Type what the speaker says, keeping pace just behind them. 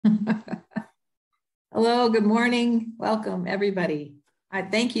Hello, good morning. Welcome, everybody. I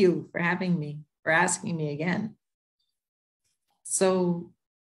thank you for having me, for asking me again. So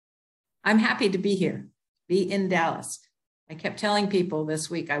I'm happy to be here, be in Dallas. I kept telling people this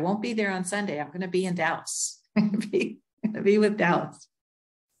week, I won't be there on Sunday. I'm going to be in Dallas. I'm going to be with Dallas.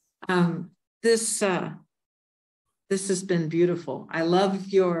 This has been beautiful. I love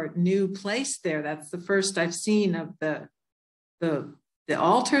your new place there. That's the first I've seen of the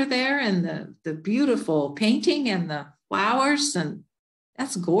altar there and the beautiful painting and the flowers, and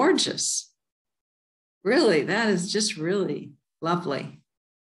that's gorgeous. Really, that is just really lovely.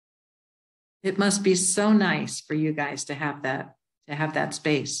 It must be so nice for you guys to have that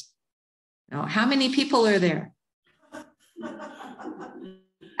space. How many people are there?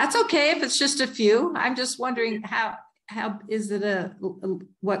 That's okay if it's just a few. I'm just wondering how is it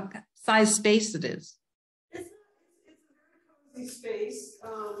what size space it is? It's a very cozy space,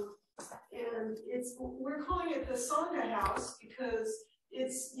 and we're calling it the sauna house because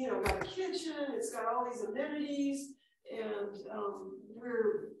it's got a kitchen, it's got all these amenities, and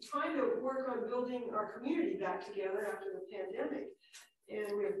we're trying to work on building our community back together after the pandemic,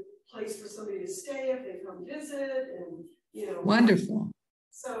 and we have a place for somebody to stay if they come visit, and Wonderful.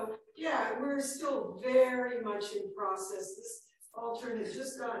 So yeah, we're still very much in process. This altar has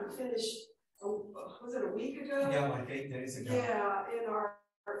just gotten finished. Was it a week ago? Yeah, like 8 days ago. Yeah, and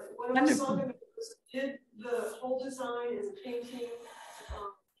one of our song members did the whole design as a painting.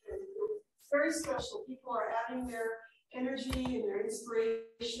 It's very special. People are adding their energy and their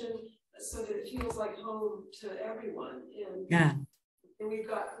inspiration so that it feels like home to everyone. And we've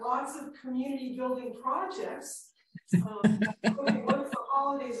got lots of community building projects. Once the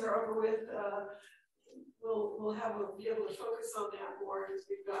holidays are over with, we'll be able to focus on that more because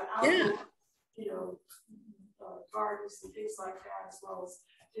we've got outdoor, gardens and things like that, as well as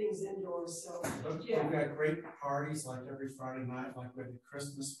things indoors. So yeah, we've got great parties like every Friday night, like with the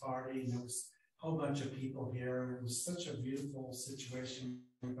Christmas party, and there was a whole bunch of people here. It was such a beautiful situation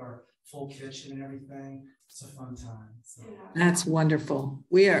with our full kitchen and everything. It's a fun time. So. Yeah. That's wonderful.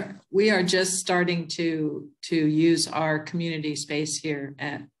 We are just starting to use our community space here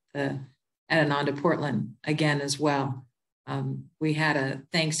at Ananda Portland again as well. We had a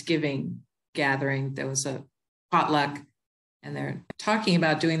Thanksgiving gathering. There was a potluck, and they're talking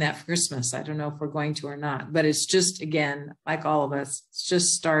about doing that for Christmas. I don't know if we're going to or not, but it's just, again, like all of us, it's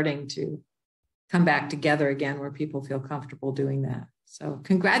just starting to come back together again where people feel comfortable doing that. So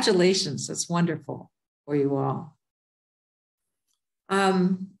congratulations. That's wonderful for you all.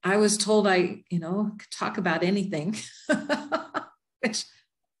 I was told I, could talk about anything, which,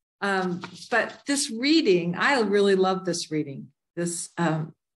 but this reading, I really love this reading.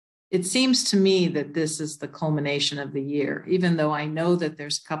 It seems to me that this is the culmination of the year, even though I know that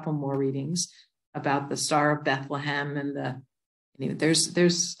there's a couple more readings about the Star of Bethlehem and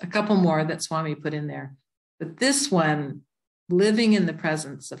there's a couple more that Swami put in there. But this one, living in the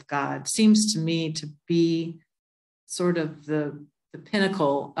presence of God, seems to me to be sort of the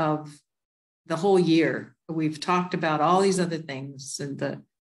pinnacle of the whole year. We've talked about all these other things and the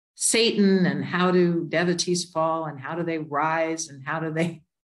Satan and how do devotees fall and how do they rise and how do they,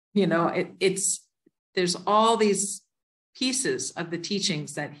 there's all these pieces of the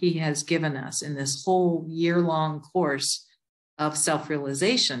teachings that he has given us in this whole year-long course of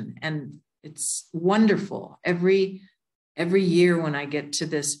self-realization. And it's wonderful. Every year when I get to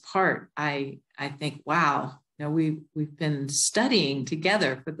this part, I think, wow, we've been studying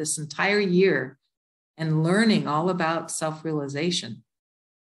together for this entire year and learning all about self-realization.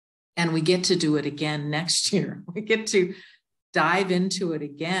 And we get to do it again next year. We get to dive into it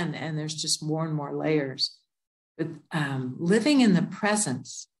again, and there's just more and more layers. But living in the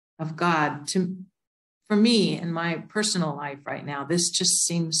presence of God, for me in my personal life right now, this just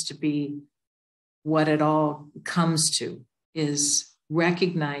seems to be what it all comes to, is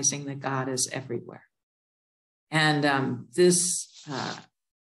recognizing that God is everywhere. And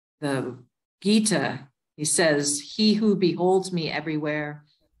the Gita, he says, he who beholds me everywhere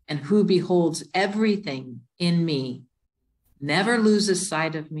and who beholds everything in me never loses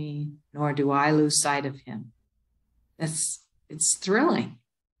sight of me, nor do I lose sight of him. It's thrilling.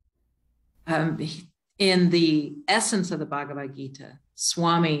 In the essence of the Bhagavad Gita,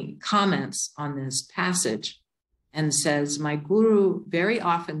 Swami comments on this passage and says, my guru very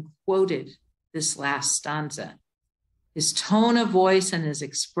often quoted this last stanza. His tone of voice and his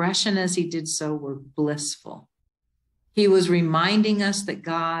expression as he did so were blissful. He was reminding us that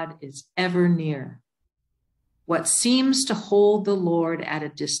God is ever near. What seems to hold the Lord at a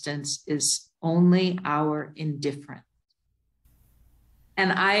distance is only our indifference.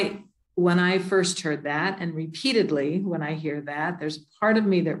 And when I first heard that, and repeatedly when I hear that, there's a part of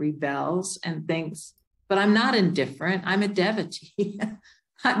me that rebels and thinks, but I'm not indifferent. I'm a devotee.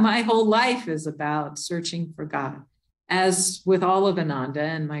 My whole life is about searching for God. As with all of Ananda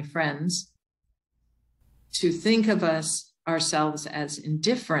and my friends, to think of ourselves as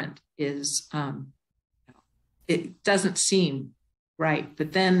indifferent is, it doesn't seem right.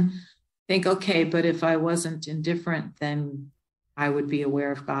 But then think, okay, but if I wasn't indifferent, then I would be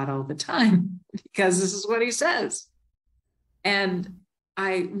aware of God all the time, because this is what he says. And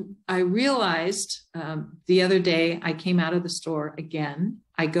I realized the other day, I came out of the store again.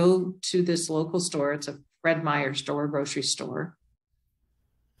 I go to this local store. It's a Fred Meyer store, grocery store.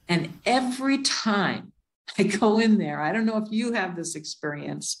 And every time I go in there, I don't know if you have this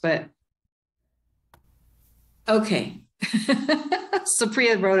experience, but okay.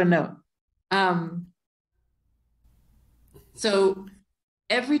 Supriya wrote a note. So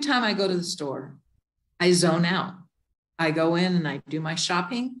every time I go to the store, I zone out. I go in and I do my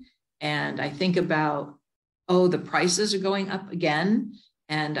shopping, and I think about, oh, the prices are going up again.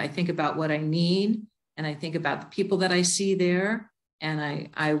 And I think about what I need, and I think about the people that I see there. And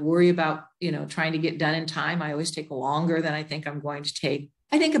I worry about, trying to get done in time. I always take longer than I think I'm going to take.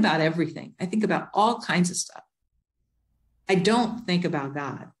 I think about everything. I think about all kinds of stuff. I don't think about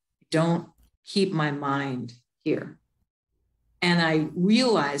God. I don't keep my mind here. And I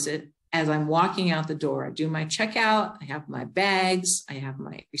realize it as I'm walking out the door. I do my checkout, I have my bags, I have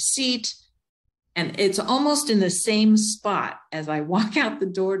my receipt, and it's almost in the same spot as I walk out the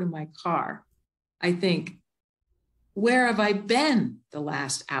door to my car. I think, where have I been the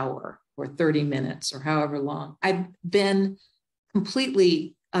last hour or 30 minutes or however long? I've been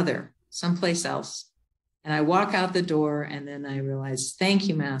completely other, someplace else. And I walk out the door, and then I realize, thank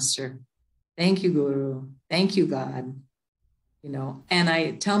you, Master. Thank you, Guru. Thank you, God. And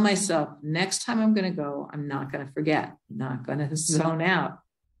I tell myself, next time I'm going to go, I'm not going to forget, I'm not going to zone out.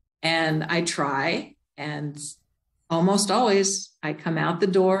 And I try, and almost always I come out the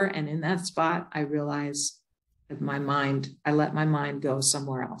door, and in that spot, I realize that I let my mind go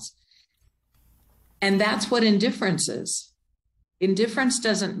somewhere else. And that's what indifference is. Indifference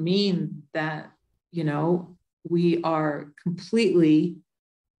doesn't mean that, we are completely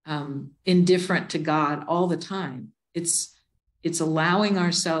indifferent to God all the time. It's allowing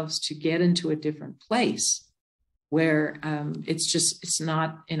ourselves to get into a different place where it's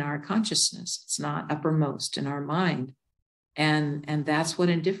not in our consciousness. It's not uppermost in our mind. And that's what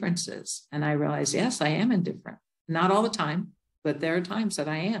indifference is. And I realize, yes, I am indifferent. Not all the time, but there are times that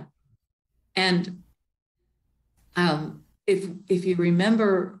I am. And if you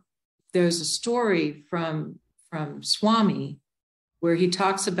remember, there's a story from Swami where he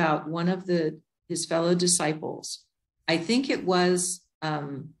talks about one of his fellow disciples. I think it was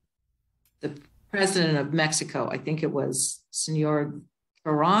the president of Mexico. I think it was Senor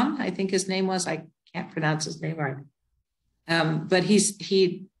Peron, I think his name was. I can't pronounce his name right. But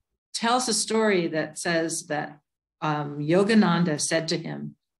he tells a story that says that Yogananda said to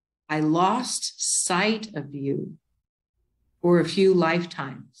him, I lost sight of you for a few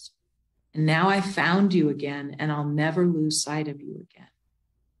lifetimes, and now I found you again, and I'll never lose sight of you again.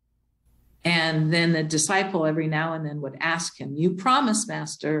 And then the disciple every now and then would ask him, you promise,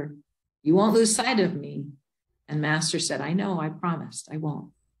 Master, you won't lose sight of me. And Master said, I know, I promised, I won't.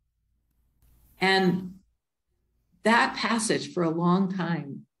 And that passage, for a long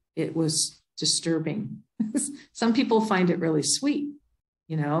time, it was disturbing. Some people find it really sweet,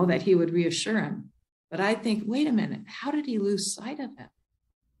 that he would reassure him. But I think, wait a minute, how did he lose sight of him?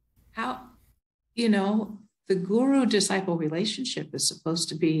 How, the guru-disciple relationship is supposed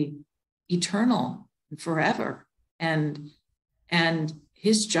to be eternal and forever. And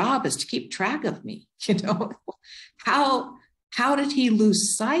his job is to keep track of me, How did he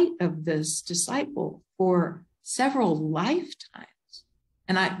lose sight of this disciple for several lifetimes?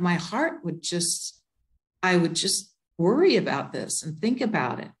 And my heart I would just worry about this and think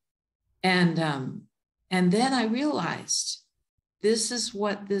about it. And then I realized this is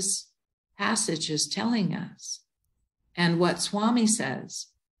what this passage is telling us. And what Swami says,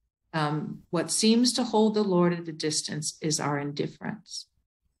 what seems to hold the Lord at a distance is our indifference.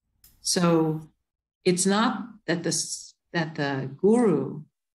 So it's not that the guru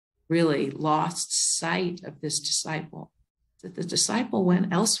really lost sight of this disciple, that the disciple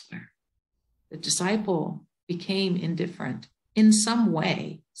went elsewhere. The disciple became indifferent in some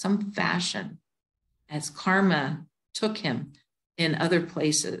way, some fashion, as karma took him in other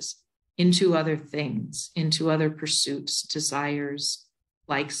places, into other things, into other pursuits, desires,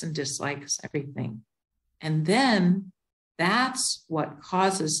 likes and dislikes, everything. And then that's what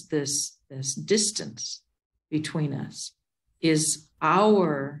causes this distance between us, is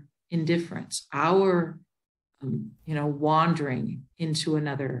our indifference, our wandering into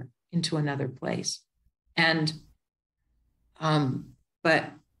another place. And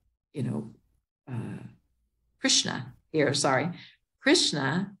Krishna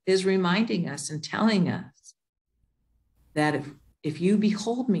is reminding us and telling us that if you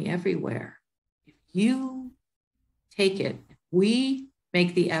behold me everywhere, if you take it, we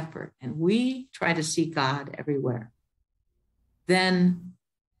make the effort and we try to see God everywhere, then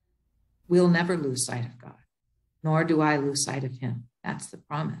we'll never lose sight of God, nor do I lose sight of him. That's the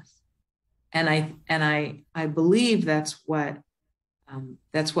promise. And I believe that's what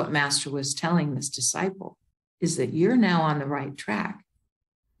Master was telling this disciple, is that you're now on the right track.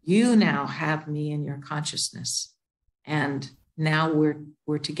 You now have me in your consciousness, and now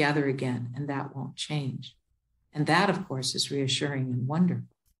we're together again, and that won't change. And that, of course, is reassuring and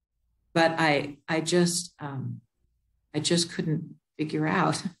wonderful. But I just couldn't figure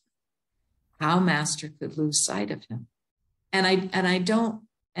out how Master could lose sight of him. And I don't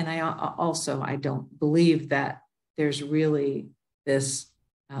believe that there's really this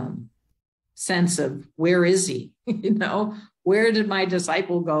sense of, where is he? Where did my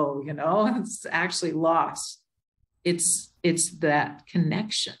disciple go? It's actually lost. It's that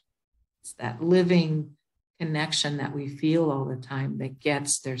connection. It's that living connection that we feel all the time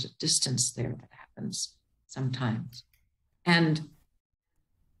there's a distance there that happens sometimes. And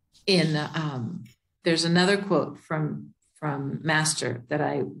there's another quote from Master that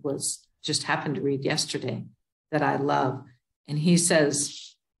I just happened to read yesterday that I love. And he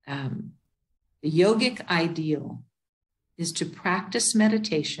says, the yogic ideal is to practice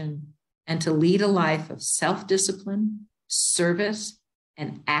meditation and to lead a life of self-discipline, service,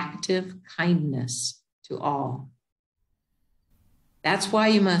 and active kindness to all. That's why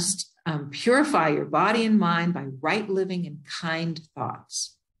you must purify your body and mind by right living and kind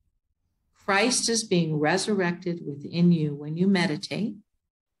thoughts. Christ is being resurrected within you when you meditate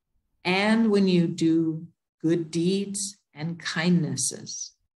and when you do good deeds and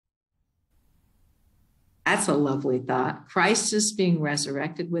kindnesses. That's a lovely thought. Christ is being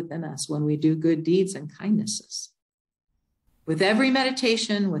resurrected within us when we do good deeds and kindnesses. With every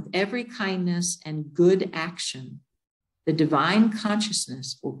meditation, with every kindness and good action, the divine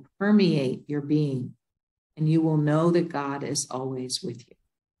consciousness will permeate your being, and you will know that God is always with you.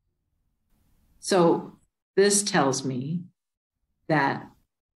 So this tells me that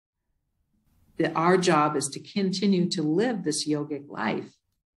our job is to continue to live this yogic life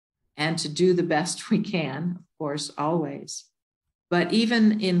and to do the best we can, of course, always. But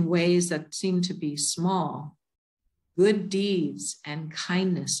even in ways that seem to be small, good deeds and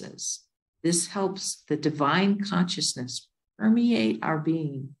kindnesses, this helps the divine consciousness permeate our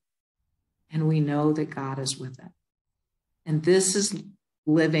being, and we know that God is with it. And this is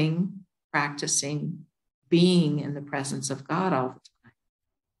living, practicing, being in the presence of God all the time,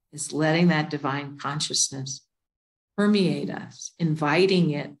 is letting that divine consciousness permeate us, inviting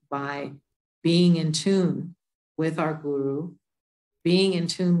it by being in tune with our guru, being in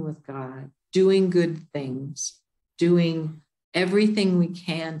tune with God, doing good things, doing everything we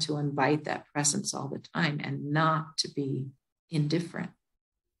can to invite that presence all the time and not to be indifferent.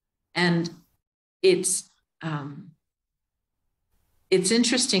 And it's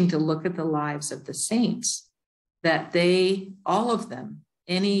interesting to look at the lives of the saints, that all of them,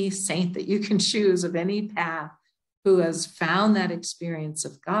 any saint that you can choose of any path who has found that experience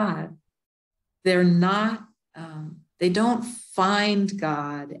of God, they're not, they don't find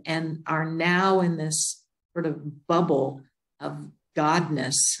God and are now in this sort of bubble of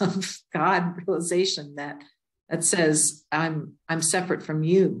Godness, of God realization that says, I'm separate from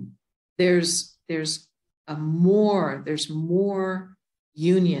you. There's more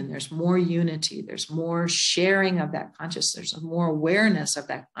union, there's more unity, there's more sharing of that consciousness, there's more awareness of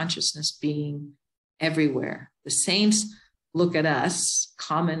that consciousness being everywhere. The saints look at us,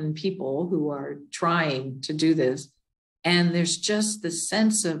 common people who are trying to do this, and there's just the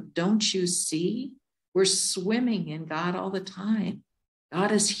sense of, don't you see? We're swimming in God all the time.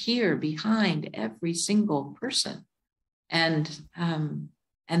 God is here behind every single person. And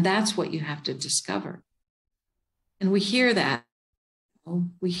that's what you have to discover. And we hear that.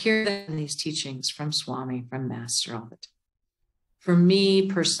 We hear that in these teachings from Swami, from Master all the time. For me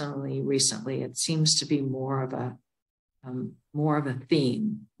personally, recently, it seems to be more of a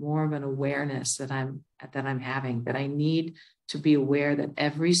theme, more of an awareness that I'm having, that I need to be aware that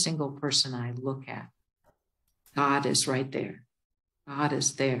every single person I look at, God is right there. God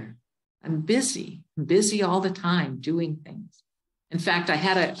is there. I'm busy all the time doing things. In fact, I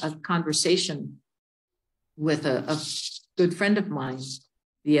had a conversation with a good friend of mine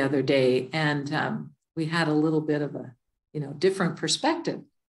the other day, and we had a little bit of a, different perspective,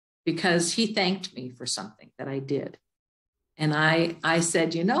 because he thanked me for something that I did. And I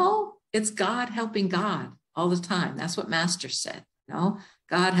said, it's God helping God all the time. That's what Master said,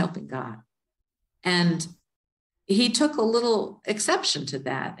 God helping God. And he took a little exception to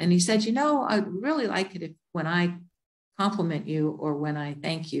that. And he said, I'd really like it if when I compliment you or when I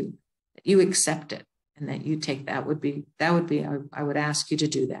thank you, that you accept it and that you take I would ask you to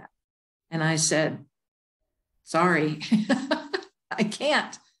do that. And I said, sorry, I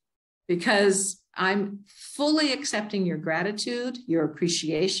can't, because I'm fully accepting your gratitude, your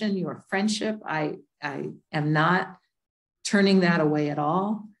appreciation, your friendship. I am not turning that away at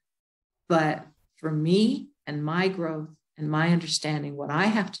all. But for me and my growth and my understanding, what I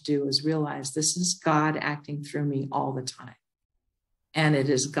have to do is realize this is God acting through me all the time. And it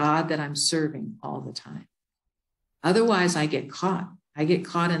is God that I'm serving all the time. Otherwise, I get caught. I get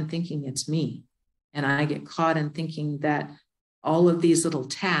caught in thinking it's me. And I get caught in thinking that all of these little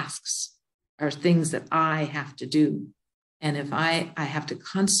tasks are things that I have to do. And if I have to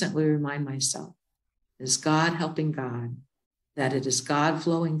constantly remind myself, is God helping God, that it is God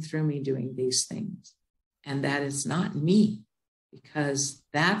flowing through me doing these things, and that it's not me, because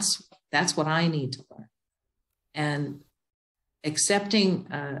that's what I need to learn. And accepting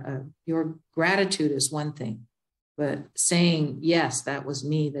your gratitude is one thing, but saying, yes, that was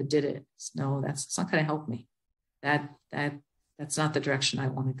me that did it. No, that's not going to help me. That's not the direction I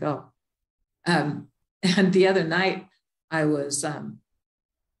want to go. And the other night I was at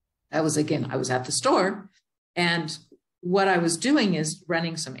the store, and what I was doing is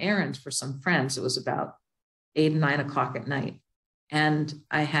running some errands for some friends. It was about 8 and 9 o'clock at night. And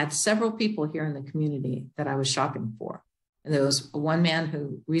I had several people here in the community that I was shopping for. And there was one man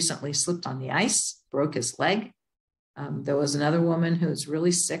who recently slipped on the ice, broke his leg. There was another woman who was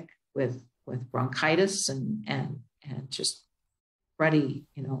really sick with bronchitis and just cruddy,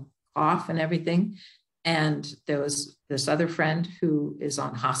 cough and everything. And there was this other friend who is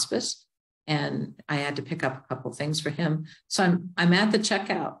on hospice, and I had to pick up a couple things for him. So I'm at the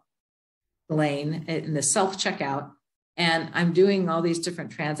checkout lane in the self-checkout, and I'm doing all these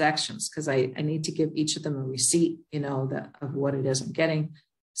different transactions because I need to give each of them a receipt, of what it is I'm getting.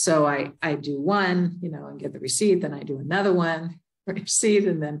 So I do one, and get the receipt, then I do another one, receipt,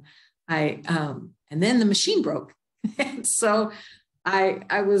 and then and then the machine broke. And so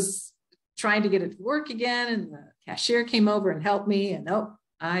I was trying to get it to work again, and the cashier came over and helped me, and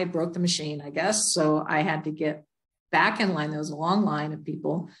I broke the machine, I guess. So I had to get back in line. There was a long line of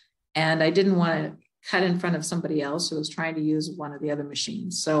people, and I didn't want to cut in front of somebody else who was trying to use one of the other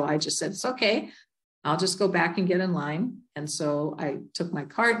machines. So I just said, it's okay, I'll just go back and get in line. And so I took my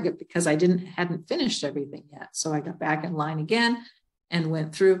cart because I hadn't finished everything yet. So I got back in line again and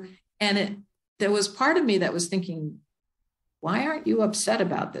went through. And there was part of me that was thinking, why aren't you upset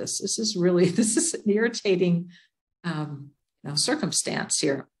about this? This is an irritating circumstance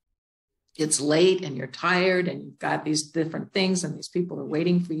here. It's late and you're tired and you've got these different things and these people are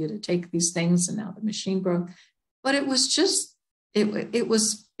waiting for you to take these things, and now the machine broke. But it was just, it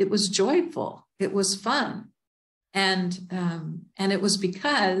was joyful. It was fun. And it was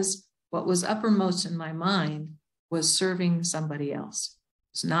because what was uppermost in my mind was serving somebody else. I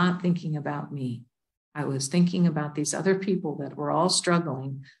was not thinking about me. I was thinking about these other people that were all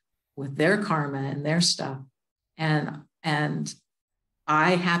struggling with their karma and their stuff. And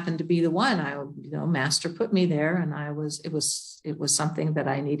I happened to be the one. Master put me there, and it was something that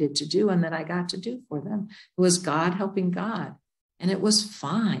I needed to do and that I got to do for them. It was God helping God, and it was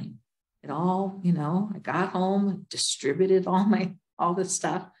fine. It all, I got home, distributed all this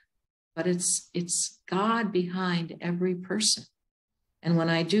stuff, but it's God behind every person. And when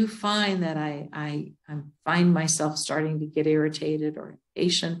I do find that I find myself starting to get irritated or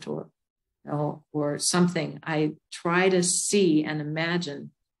impatient or something, I try to see and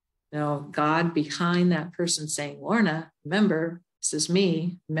imagine, God behind that person saying, Lorna, remember, this is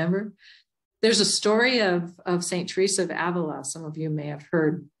me, remember? There's a story of St. Teresa of Avila, some of you may have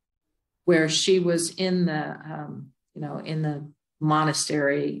heard, where she was in the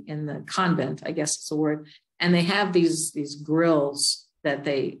monastery, in the convent, I guess it's a word, and they have these grills that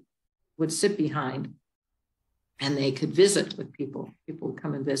they would sit behind, and they could visit with people. People would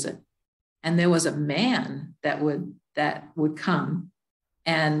come and visit. And there was a man that would come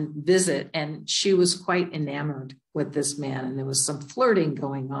and visit, and she was quite enamored with this man, and there was some flirting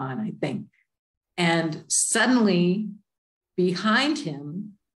going on, I think. And suddenly, behind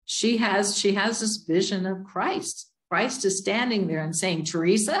him, she has this vision of Christ. Christ is standing there and saying,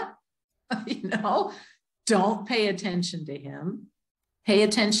 Teresa, don't pay attention to him. Pay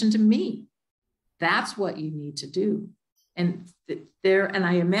attention to me. That's what you need to do. And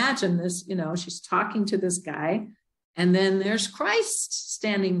I imagine this, she's talking to this guy, and then there's Christ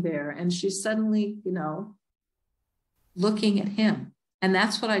standing there, and she's suddenly, looking at him. And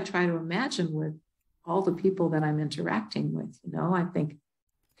that's what I try to imagine with all the people that I'm interacting with. I think,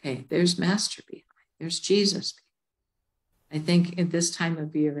 okay, there's Master behind, there's Jesus. I think at this time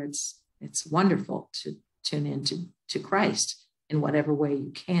of year, it's wonderful to tune into Christ in whatever way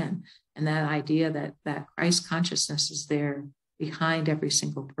you can. And that idea that Christ consciousness is there behind every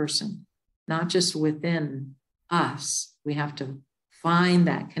single person, not just within us. We have to find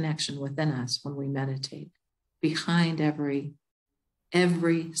that connection within us when we meditate, behind every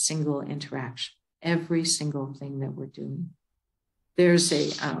single interaction, every single thing that we're doing. There's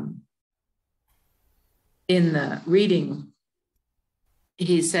in the reading,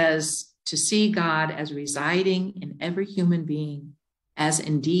 he says, to see God as residing in every human being, as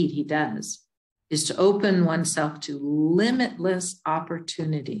indeed he does, is to open oneself to limitless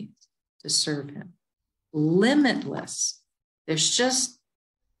opportunities to serve him. Limitless. There's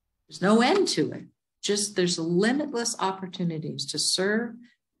no end to it. There's limitless opportunities to serve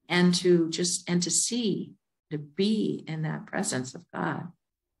and to see, to be in that presence of God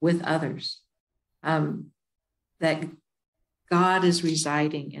with others. That God is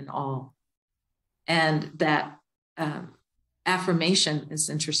residing in all. And that affirmation is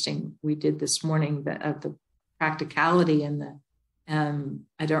interesting. We did this morning of the practicality and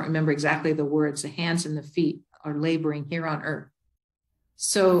I don't remember exactly the words, the hands and the feet are laboring here on earth.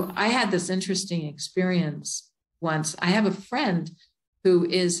 So I had this interesting experience once. I have a friend who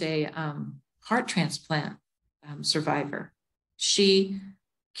is a heart transplant survivor. She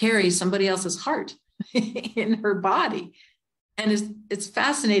carries somebody else's heart in her body. And it's a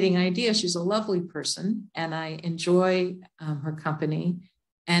fascinating idea. She's a lovely person, and I enjoy her company.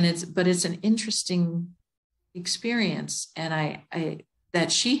 But it's an interesting experience, and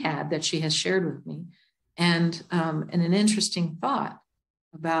that she has shared with me, and an interesting thought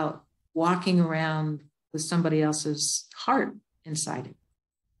about walking around with somebody else's heart inside it.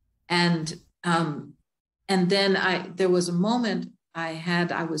 And then there was a moment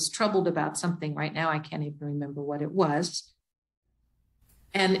I was troubled about something. Right now I can't even remember what it was.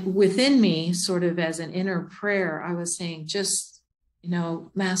 And within me, sort of as an inner prayer, I was saying, just,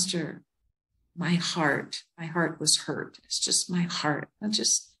 Master, my heart was hurt. It's just my heart.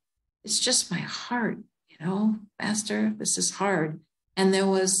 It's just my heart, Master, this is hard. And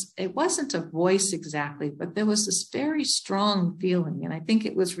it wasn't a voice exactly, but there was this very strong feeling. And I think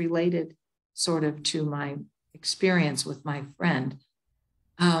it was related sort of to my experience with my friend.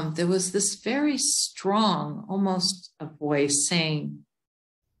 There was this very strong, almost a voice saying,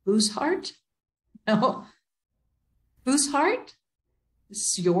 whose heart? No. Whose heart?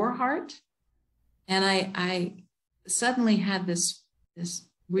 It's your heart. And I suddenly had this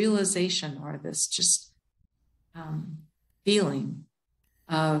realization, or this just feeling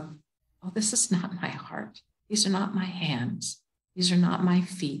of, oh, this is not my heart. These are not my hands. These are not my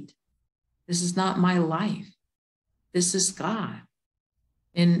feet. This is not my life. This is God.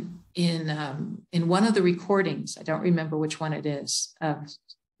 In one of the recordings, I don't remember which one it is, of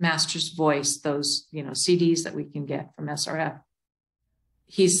Master's voice, those CDs that we can get from SRF,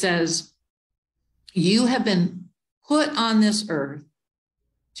 he says, you have been put on this earth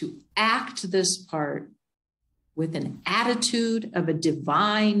to act this part with an attitude of a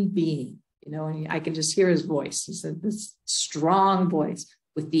divine being. And I can just hear his voice. He said, this strong voice,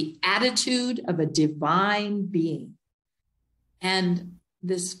 with the attitude of a divine being. And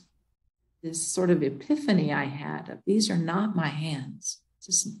this sort of epiphany I had of, these are not my hands.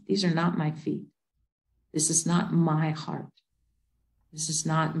 These are not my feet. This is not my heart. This is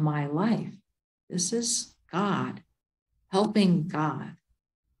not my life. This is God, helping God.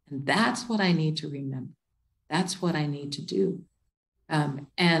 And that's what I need to remember. That's what I need to do.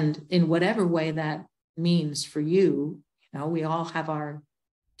 And in whatever way that means for you, we all have our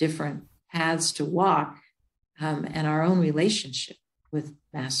different paths to walk, and our own relationship with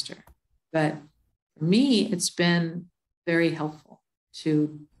Master. But for me, it's been very helpful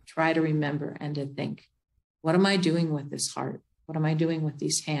to try to remember and to think, what am I doing with this heart? What am I doing with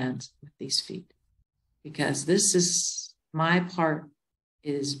these hands, with these feet? Because this is my part,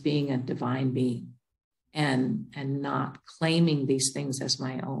 is being a divine being and not claiming these things as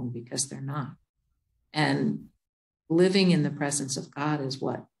my own, because they're not. And living in the presence of God is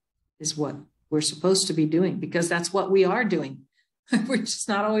what we're supposed to be doing, because that's what we are doing. We're just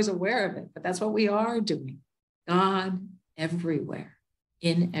not always aware of it, but that's what we are doing. God everywhere,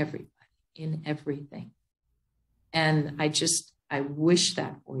 in everybody, in everything. And I wish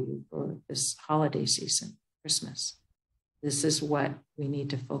that for you for this holiday season, Christmas. This is what we need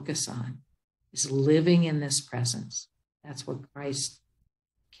to focus on, is living in this presence. That's what Christ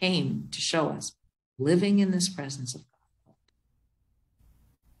came to show us, living in this presence of God.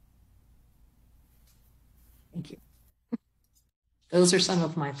 Thank you. Those are some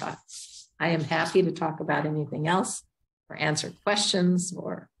of my thoughts. I am happy to talk about anything else or answer questions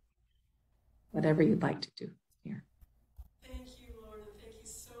or whatever you'd like to do here. Thank you, Lorna. Thank you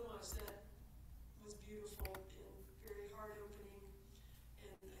so much. That was beautiful and very heart-opening, and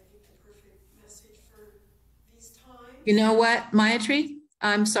I think the perfect message for these times. You know what, Mayatri?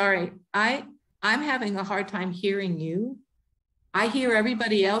 I'm sorry. I'm having a hard time hearing you. I hear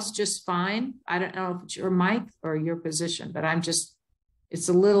everybody else just fine. I don't know if it's your mic or your position, but it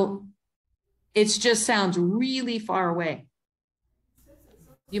just sounds really far away.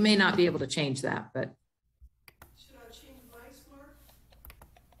 You may not be able to change that, but. Should I change mics, Mark?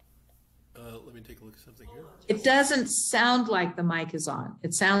 Let me take a look at something here. It doesn't sound like the mic is on.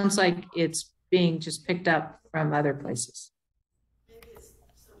 It sounds like it's being just picked up from other places. Maybe it's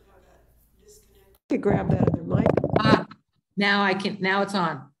somehow got disconnected. I could grab that other mic. Now it's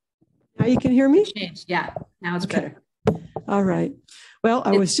on. Now you can hear me? Changed. Yeah, now it's better. All right. Well,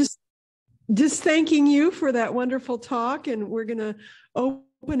 I was just thanking you for that wonderful talk, and we're going to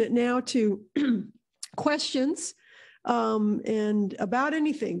open it now to questions and about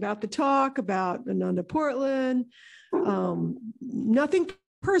anything, about the talk, about Ananda Portland. Nothing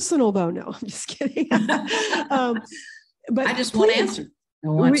personal, though. No, I'm just kidding. But I just want to answer. I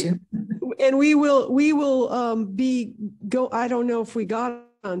want to. And we will I don't know if we got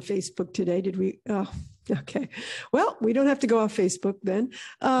on Facebook today. Did we? Oh, okay. Well, we don't have to go off Facebook then.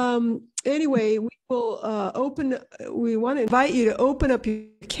 Anyway, we will we want to invite you to open up your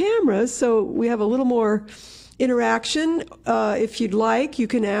cameras so we have a little more interaction. If you'd like, you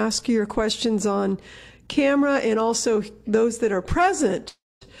can ask your questions on camera, and also those that are present.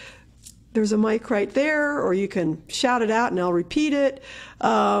 There's a mic right there, or you can shout it out and I'll repeat it.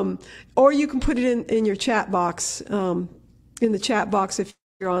 Or you can put it in your chat box, in the chat box if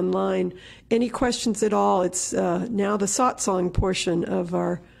you're online. Any questions at all? It's now the Satsang portion of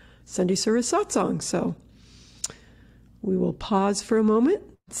our Sunday service Satsang. So we will pause for a moment,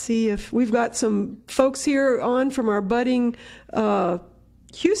 see if we've got some folks here on from our budding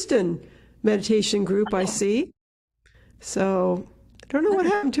Houston meditation group, I see. So I don't know what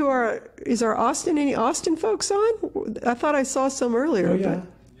happened to any Austin folks on? I thought I saw some earlier. Oh, yeah.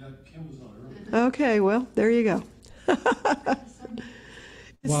 But... Kim was on earlier. Okay, well, there you go.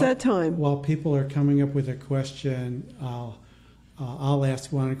 It's that time. While people are coming up with a question, I'll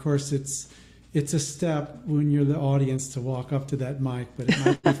ask one. Of course, it's a step when you're the audience to walk up to that mic, but it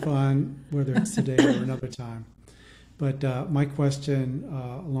might be fun whether it's today or another time. But my question,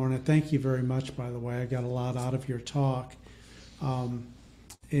 Lorna, thank you very much, by the way. I got a lot out of your talk.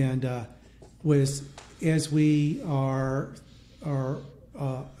 Was as we are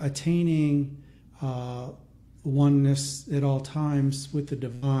attaining oneness at all times with the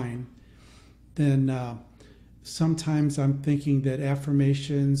divine, then sometimes I'm thinking that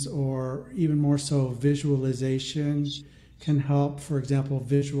affirmations, or even more so visualization, can help. For example,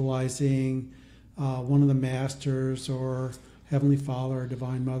 visualizing one of the masters or Heavenly Father or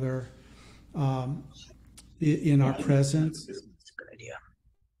Divine Mother in our presence.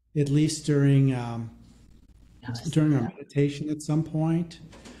 At least during our meditation at some point.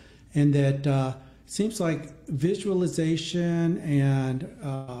 And that seems like visualization and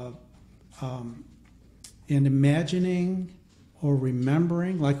imagining or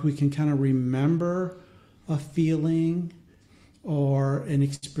remembering, like we can kind of remember a feeling or an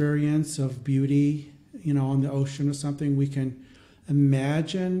experience of beauty, on the ocean or something. We can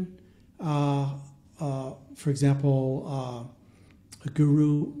imagine, for example, a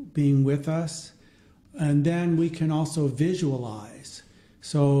guru being with us, and then we can also visualize.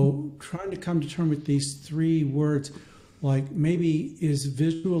 So trying to come to terms with these three words, like maybe is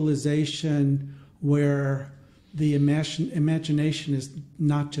visualization where the imagination is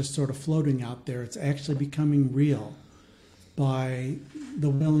not just sort of floating out there, it's actually becoming real by the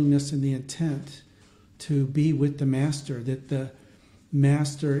willingness and the intent to be with the master, that the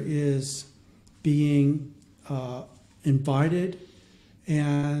master is being invited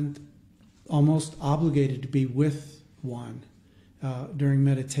and almost obligated to be with one during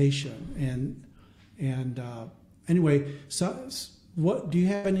meditation. And anyway, so what do you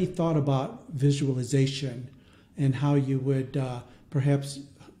have any thought about visualization and how you would perhaps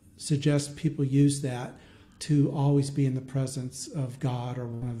suggest people use that to always be in the presence of God or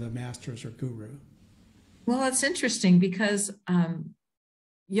one of the masters or guru. Well, it's interesting because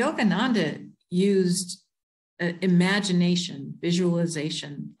Yogananda used imagination,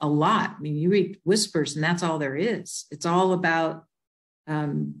 visualization a lot. I mean, you read Whispers and that's all there is. It's all about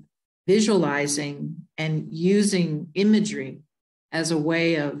visualizing and using imagery as a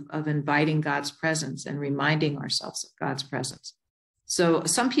way of inviting God's presence and reminding ourselves of God's presence. So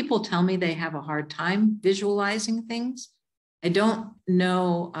some people tell me they have a hard time visualizing things. I don't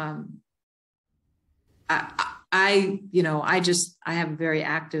know. I have a very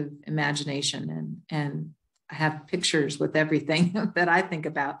active imagination and I have pictures with everything that I think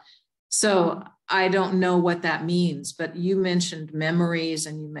about. So I don't know what that means, but you mentioned memories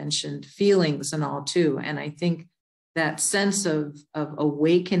and you mentioned feelings and all too. And I think that sense of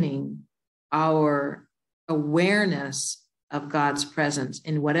awakening our awareness of God's presence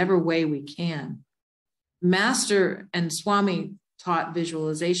in whatever way we can. Master and Swami taught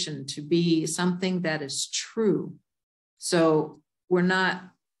visualization to be something that is true. So we're not,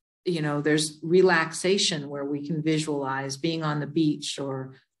 there's relaxation where we can visualize being on the beach,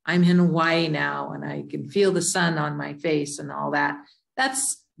 or I'm in Hawaii now and I can feel the sun on my face and all that.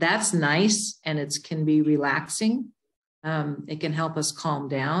 That's nice and it can be relaxing. It can help us calm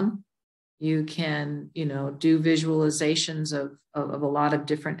down. You can, do visualizations of a lot of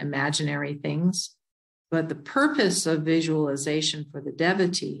different imaginary things. But the purpose of visualization for the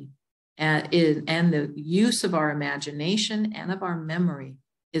devotee and the use of our imagination and of our memory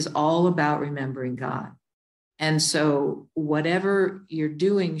is all about remembering God. And so whatever you're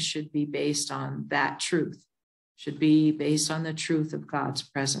doing should be based on that truth, should be based on the truth of God's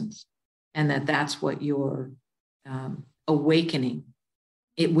presence, and that's what you're awakening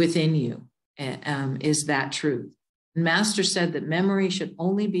it within you. Is that truth. Master said that memory should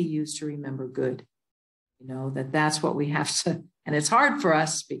only be used to remember good. That's what we have to, and it's hard for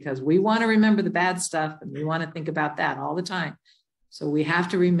us because we want to remember the bad stuff and we want to think about that all the time. So we have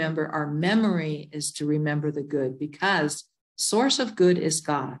to remember our memory is to remember the good, because source of good is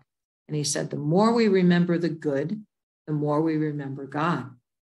God. And he said, the more we remember the good, the more we remember God.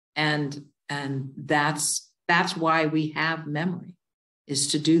 And that's why we have memory, is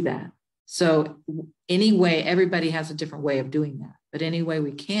to do that. So anyway, everybody has a different way of doing that, but any way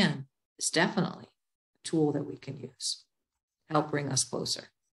we can is definitely a tool that we can use to help bring us closer.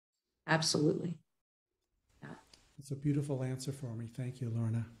 Absolutely. Yeah. That's a beautiful answer for me. Thank you,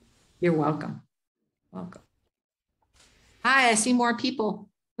 Lorna. You're welcome. Welcome. Hi, I see more people.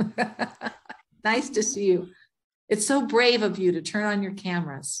 Nice to see you. It's so brave of you to turn on your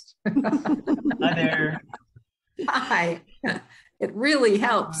cameras. Hi there. Hi. It really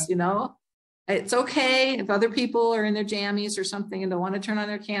helps, It's okay if other people are in their jammies or something and don't want to turn on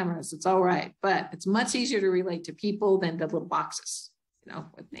their cameras. It's all right. But it's much easier to relate to people than to little boxes,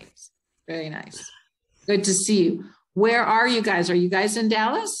 with names. Very nice. Good to see you. Where are you guys? Are you guys in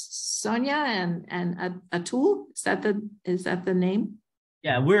Dallas? Sonia and Atul? Is that the name?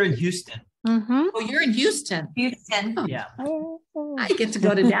 Yeah, we're in Houston. Mm-hmm. Oh, you're in Houston. Houston. Oh. Yeah. I get to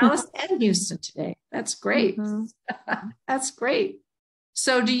go to Dallas and Houston today. That's great. Mm-hmm. That's great.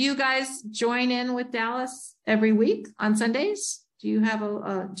 So do you guys join in with Dallas every week on Sundays? Do you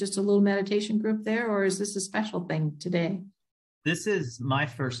have just a little meditation group there, or is this a special thing today? This is my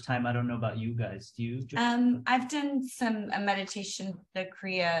first time. I don't know about you guys. Do you? I've done a meditation, the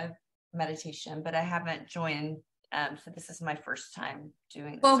Kriya meditation, but I haven't joined. So this is my first time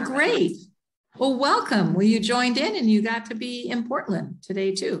doing this. Well, great. Well, welcome. Well, you joined in and you got to be in Portland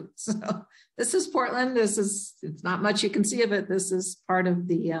today too. So this is Portland. It's not much you can see of it. This is part of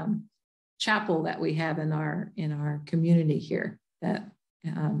the chapel that we have in our community here, that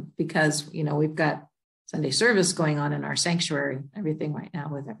because, we've got Sunday service going on in our sanctuary, everything right now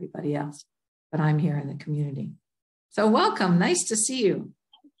with everybody else, but I'm here in the community. So welcome. Nice to see you.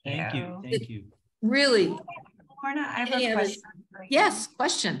 Thank you. Thank you. Really. Lorna, I have a question. Yes,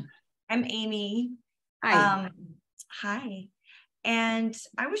 question. I'm Amy. Hi. Hi. And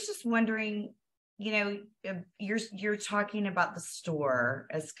I was just wondering, you're talking about the store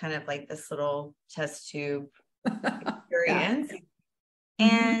as kind of like this little test tube experience.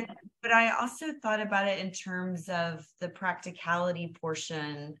 Yeah. But I also thought about it in terms of the practicality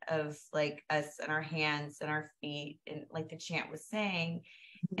portion of like us and our hands and our feet, and like the chant was saying.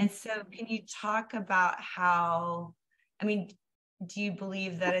 And so can you talk about how, do you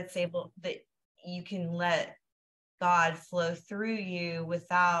believe that that you can let God flow through you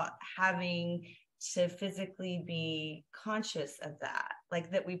without having to physically be conscious of that?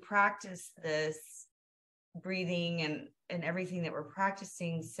 Like that we practice this breathing and everything that we're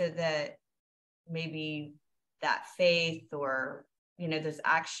practicing, so that maybe that faith or, you know, those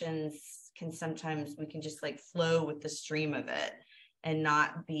actions can sometimes, we can just like flow with the stream of it and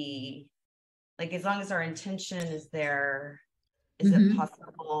not be like, as long as our intention is there, is it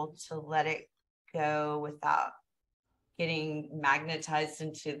possible to let it go without getting magnetized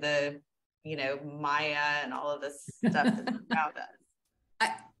into the, you know, Maya and all of this stuff that's around us?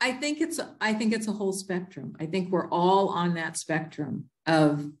 I think it's a whole spectrum. I think we're all on that spectrum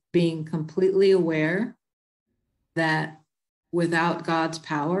of being completely aware that without God's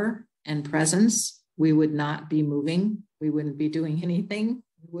power and presence, we would not be moving. We wouldn't be doing anything.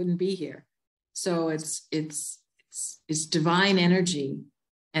 We wouldn't be here. So it's divine energy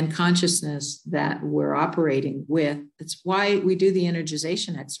and consciousness that we're operating with. It's why we do the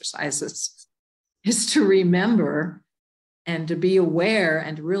energization exercises, is to remember and to be aware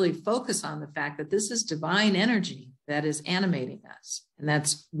and to really focus on the fact that this is divine energy that is animating us. And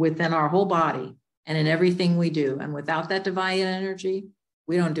that's within our whole body and in everything we do. And without that divine energy,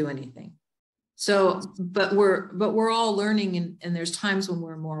 we don't do anything. So, but we're all learning, and there's times when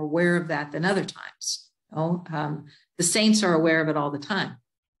we're more aware of that than other times. You know? The saints are aware of it all the time.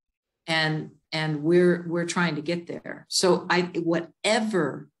 And we're trying to get there. So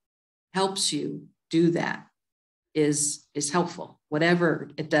whatever helps you do that is helpful, whatever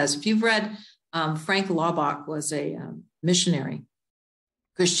it does. If you've read, Frank Laubach was a missionary,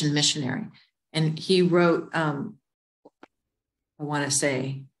 Christian missionary, and he wrote, I want to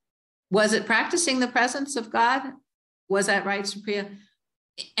say, was it Practicing the Presence of God? Was that right, Supriya?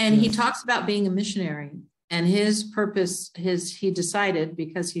 And he talks about being a missionary, and his purpose, he decided,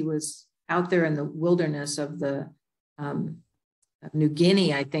 because he was out there in the wilderness of the New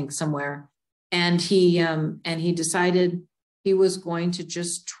Guinea, I think, somewhere, and he decided he was going to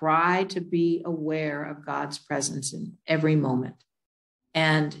just try to be aware of God's presence in every moment.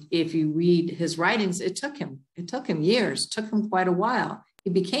 And if you read his writings, it took him years, it took him quite a while. He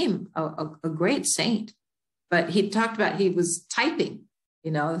became a great saint, but he talked about, he was typing,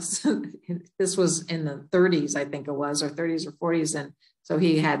 you know, this was in the 30s, I think it was, or 30s or 40s. And so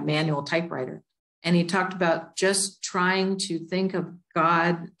he had manual typewriter, and he talked about just trying to think of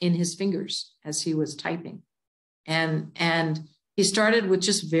God in his fingers as he was typing. And he started with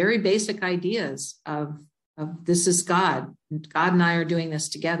just very basic ideas of this is God. God and I are doing this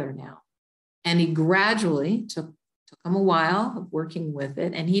together now. And he gradually took him a while of working with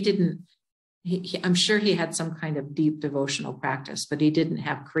it. And I'm sure he had some kind of deep devotional practice, but he didn't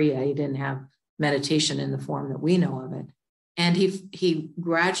have Kriya. He didn't have meditation in the form that we know of it. And he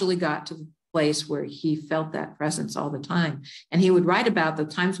gradually got to the place where he felt that presence all the time. And he would write about the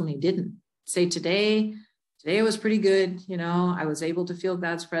times when he didn't. Say, today was pretty good. You know, I was able to feel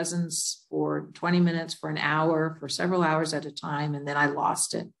God's presence for 20 minutes, for an hour, for several hours at a time, and then I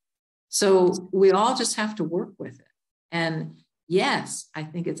lost it. So we all just have to work with it. And yes, I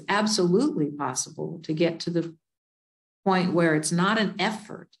think it's absolutely possible to get to the point where it's not an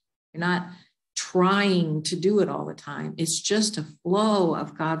effort. You're not trying to do it all the time. It's just a flow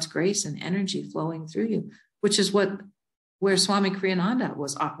of God's grace and energy flowing through you, which is where Swami Kriyananda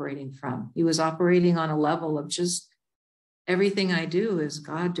was operating from. He was operating on a level of just everything I do is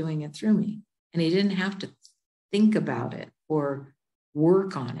God doing it through me. And he didn't have to think about it or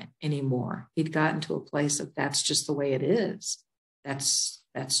work on it anymore. He'd gotten to a place of that's just the way it is. That's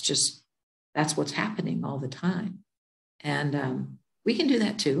what's happening all the time. And we can do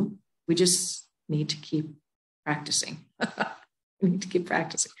that too. We just need to keep practicing. We need to keep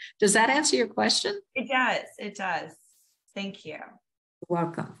practicing. Does that answer your question? It does. It does. Thank you. You're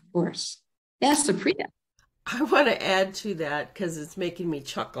welcome, of course. Yes, Supriya. I want to add to that because it's making me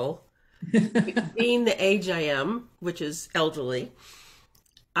chuckle. Being the age I am, which is elderly,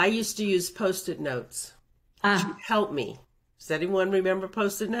 I used to use Post-it notes to help me. Does anyone remember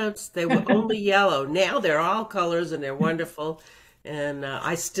Post-it notes? They were only yellow. Now they're all colors and they're wonderful. And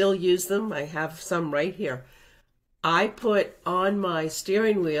I still use them. I have some right here. I put on my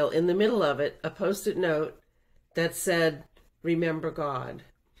steering wheel, in the middle of it, a Post-it note that said, "Remember God."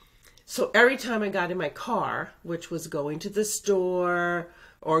 So every time I got in my car, which was going to the store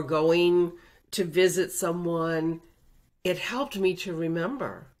or going to visit someone, it helped me to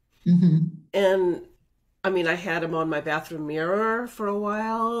remember. Mm-hmm. And I mean, I had them on my bathroom mirror for a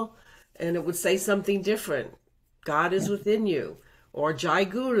while, and it would say something different. God is within you, or Jai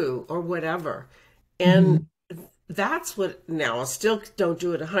Guru, or whatever. And that's what, now I still don't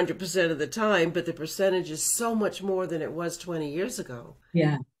do it 100% of the time, but the percentage is so much more than it was 20 years ago.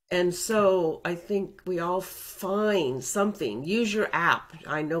 Yeah. And so I think we all find something. Use your app.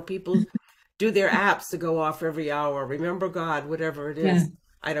 I know people do their apps to go off every hour. Remember God, whatever it is. Yeah.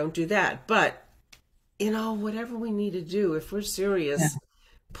 I don't do that. But, whatever we need to do, if we're serious,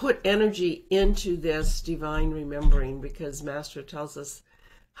 put energy into this divine remembering, because Master tells us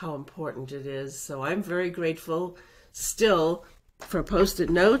how important it is. So I'm very grateful still for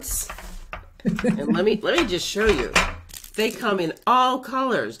Post-it notes. And let me just show you. They come in all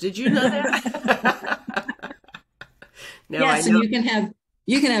colors. Did you know that? Now, yes, and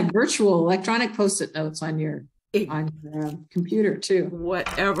you can have virtual electronic Post-it notes on your computer too.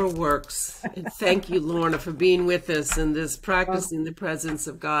 Whatever works. And thank you, Lorna, for being with us. And this practicing the presence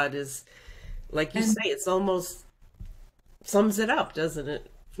of God is, like you say, it's almost sums it up, doesn't it?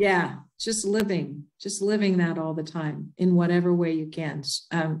 Yeah, just living that all the time in whatever way you can.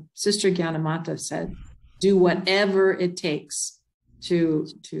 Sister Gyanamata said, do whatever it takes to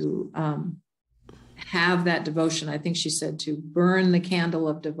have that devotion. I think she said to burn the candle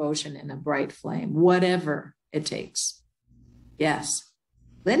of devotion in a bright flame, whatever it takes. Yes.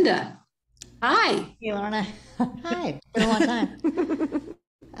 Linda, hi. Hey, Lorna. Hi. Been a long time.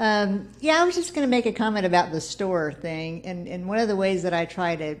 I was just going to make a comment about the store thing. And one of the ways that I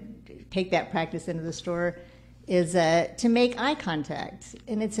try to take that practice into the store is to make eye contact.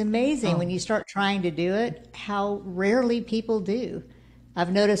 And it's amazing when you start trying to do it, how rarely people do.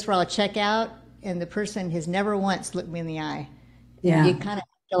 I've noticed where I'll check out and the person has never once looked me in the eye. Yeah. You kind of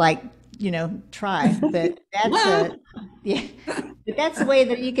have to try, but that's but that's the way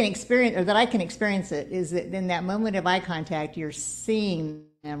that you can experience, or that I can experience it, is that in that moment of eye contact, you're seeing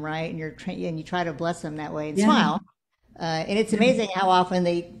them, right? And you try to bless them that way and smile. And it's amazing how often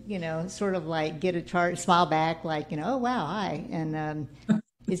they, sort of get a smile back, oh, wow, hi. And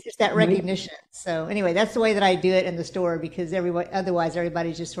it's just that recognition. So anyway, that's the way that I do it in the store, because otherwise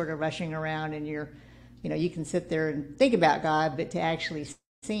everybody's just sort of rushing around, and you can sit there and think about God, but to actually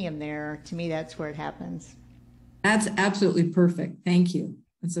see him there, to me, that's where it happens. That's absolutely perfect. Thank you.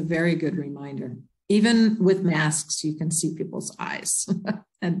 That's a very good reminder. Even with masks, you can see people's eyes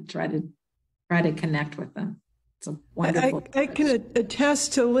and try to connect with them. It's a wonderful. I can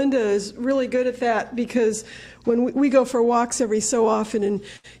attest to Linda is really good at that, because when we go for walks every so often, and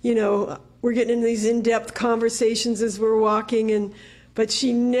we're getting in these in-depth conversations as we're walking, but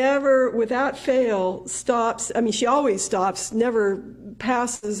she never, without fail, stops. I mean, she always stops, never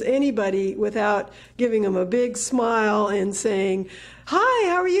passes anybody without giving them a big smile and saying, "Hi,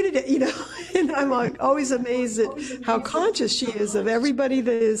 how are you today?" And I'm always amazed at how conscious she is of everybody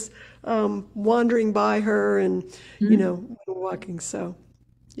that is wandering by her and, walking. So,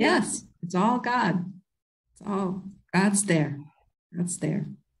 yes, it's all God. It's all God's there. That's there.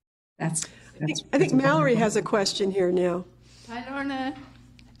 I think Mallory has a question here now. Hi, Lorna.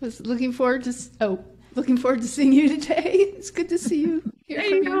 I was looking forward to seeing you today. It's good to see you. There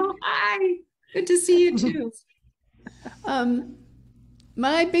you go. Hi. Good to see you too.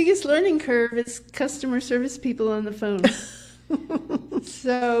 My biggest learning curve is customer service people on the phone.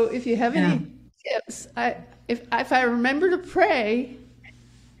 So if you have any tips, if I remember to pray,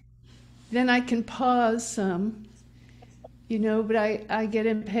 then I can pause some, but I get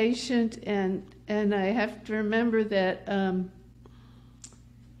impatient, and I have to remember that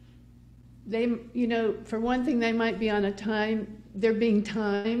they, for one thing, they might be on they're being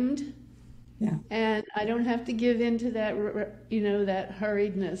timed. Yeah. And I don't have to give in to that, that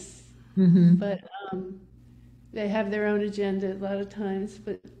hurriedness. Mm-hmm. But they have their own agenda a lot of times.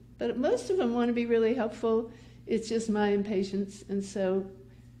 But most of them want to be really helpful. It's just my impatience. And so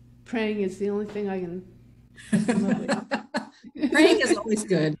praying is the only thing I can come up with. Praying is always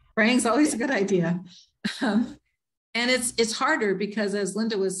good. Praying is always a good idea. And it's harder because, as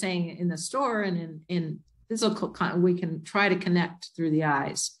Linda was saying, in the store and in physical, we can try to connect through the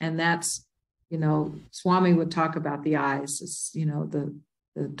eyes. And that's, Swami would talk about the eyes as,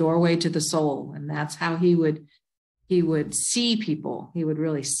 the doorway to the soul. And that's how he would see people. He would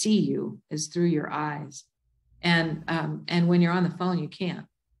really see you is through your eyes. And when you're on the phone, you can't.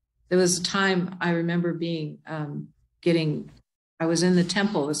 There was a time I remember being, I was in the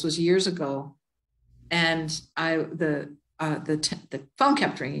temple. This was years ago. And the phone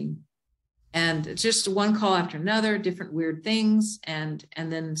kept ringing, and just one call after another, different weird things. And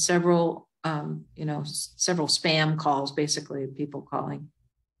then several spam calls, basically, people calling.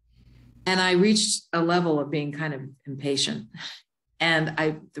 And I reached a level of being kind of impatient, and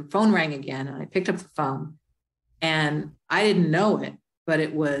the phone rang again, and I picked up the phone, and I didn't know it, but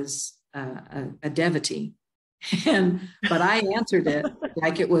it was a devotee. But I answered it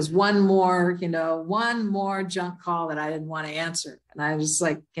like it was one more junk call that I didn't want to answer. And I was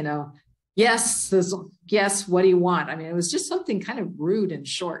like, yes, yes, what do you want? I mean, it was just something kind of rude and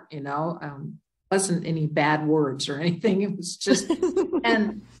short, wasn't any bad words or anything. It was just,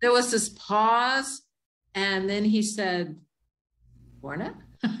 and there was this pause. And then he said, Lorna,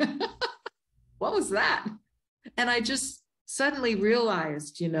 what was that? And I just suddenly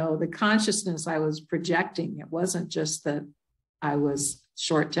realized, the consciousness I was projecting. It wasn't just that I was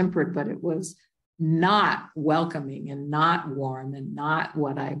short-tempered, but it was not welcoming and not warm and not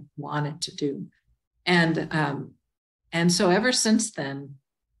what I wanted to do. And so ever since then,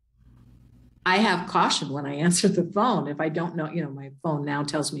 I have caution when I answer the phone. If I don't know, my phone now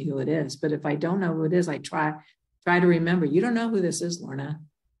tells me who it is, but if I don't know who it is, I try to remember, you don't know who this is, Lorna.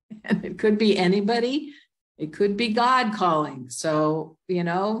 And it could be anybody. It could be God calling. So,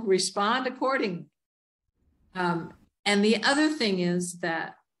 respond accordingly. And the other thing is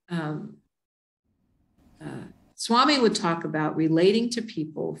that Swami would talk about relating to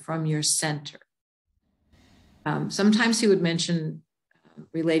people from your center. Sometimes he would mention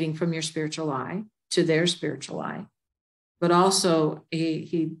relating from your spiritual eye to their spiritual eye, but also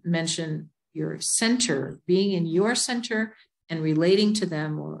he mentioned your center, being in your center and relating to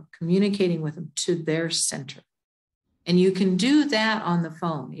them or communicating with them to their center. And you can do that on the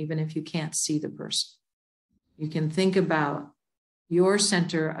phone, even if you can't see the person. You can think about your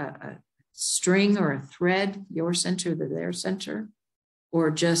center, a string or a thread, your center to their center,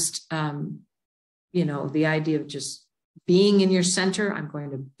 or just, the idea of just being in your center. I'm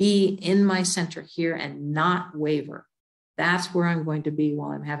going to be in my center here and not waver. That's where I'm going to be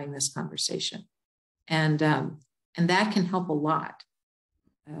while I'm having this conversation. And that can help a lot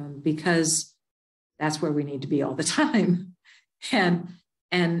because that's where we need to be all the time,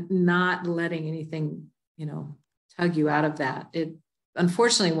 and not letting anything, tug you out of that. It,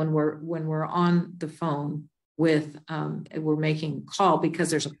 unfortunately, when we're on the phone with, we're making a call because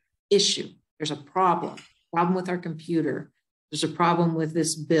there's an issue, there's a problem with our computer, there's a problem with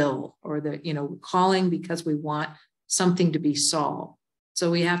this bill, or calling because we want something to be solved. So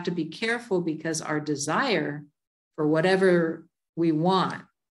we have to be careful because our desire for whatever we want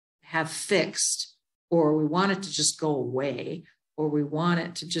have fixed, or we want it to just go away, or we want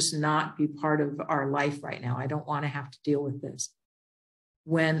it to just not be part of our life right now. I don't want to have to deal with this.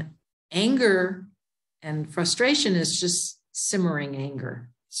 When anger and frustration is just simmering anger,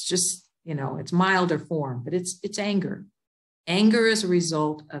 it's just, it's milder form, but it's anger. Anger is a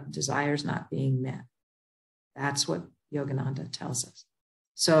result of desires not being met. That's what Yogananda tells us.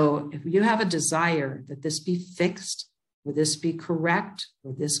 So if you have a desire that this be fixed, or this be correct,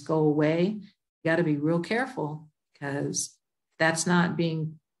 or this go away, you got to be real careful, because that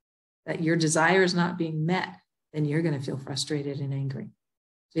your desire is not being met, then you're going to feel frustrated and angry.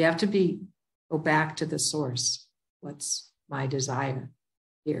 So you have to go back to the source. What's my desire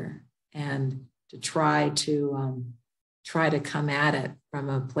here? And to try to come at it from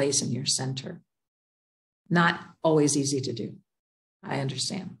a place in your center. Not always easy to do. I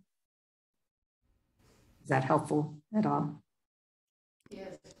understand. Is that helpful at all?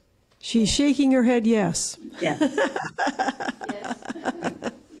 Yes. She's shaking her head yes. Yeah.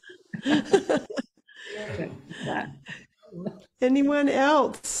 Yes. Anyone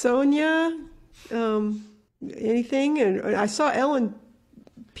else? Sonia? Anything? And I saw Ellen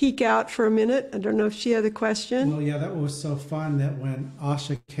peek out for a minute. I don't know if she had a question. Well, yeah, that was so fun that when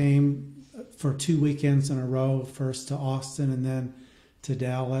Asha came for 2 weekends in a row, first to Austin and then to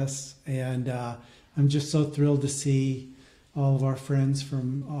Dallas. And I'm just so thrilled to see all of our friends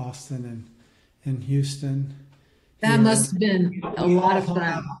from Austin and Houston. That must have been a lot of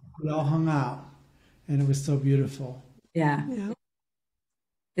fun. We all hung out, and it was so beautiful. Yeah.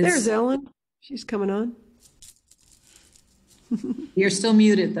 There's Ellen. She's coming on. You're still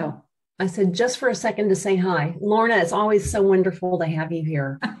muted, though. I said just for a second to say hi. Lorna, it's always so wonderful to have you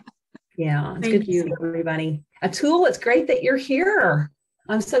here. Yeah, it's good to see everybody. Atul, it's great that you're here.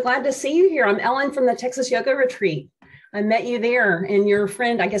 I'm so glad to see you here. I'm Ellen from the Texas Yoga Retreat. I met you there, and your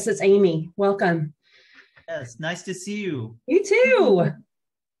friend, I guess it's Amy. Welcome. Yes, nice to see you. You too.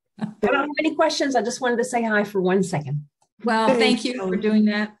 I don't have any questions. I just wanted to say hi for 1 second. Well, thank you for doing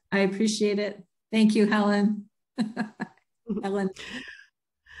that. I appreciate it. Thank you, Helen. Helen.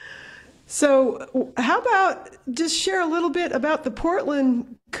 So how about just share a little bit about the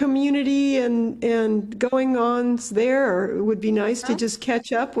Portland community and going on there? It would be nice to just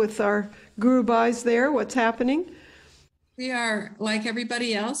catch up with our Guru Bhais there. What's happening? We are like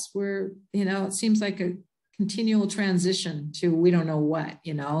everybody else. We're, it seems like a continual transition to we don't know what,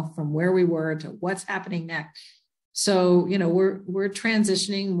 from where we were to what's happening next. So, we're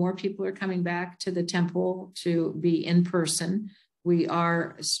transitioning. More people are coming back to the temple to be in person. we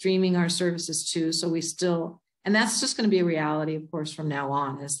are streaming our services too. So we still, and that's just going to be a reality, of course, from now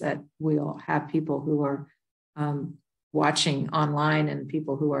on, is that we'll have people who are watching online and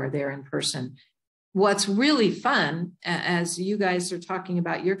people who are there in person. What's really fun, as you guys are talking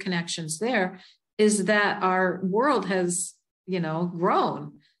about your connections there, is that our world has,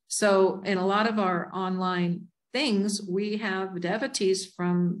 grown. So in a lot of our online things, we have devotees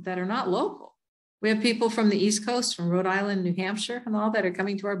that are not local. We have people from the East Coast, from Rhode Island, New Hampshire, and all that are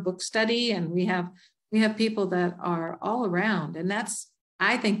coming to our book study. And we have people that are all around. And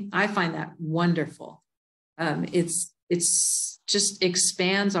I find that wonderful. It's just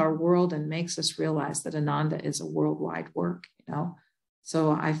expands our world and makes us realize that Ananda is a worldwide work,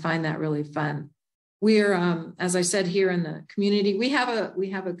 So I find that really fun. We're, as I said, here in the community, we have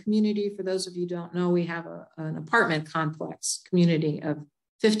a community. For those of you who don't know, we have an apartment complex community of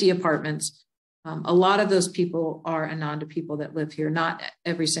 50 apartments. A lot of those people are Ananda people that live here, not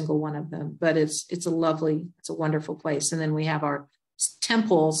every single one of them, but it's a wonderful place. And then we have our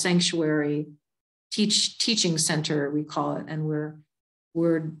temple sanctuary teaching center, we call it. And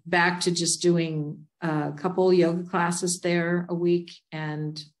we're back to just doing a couple yoga classes there a week.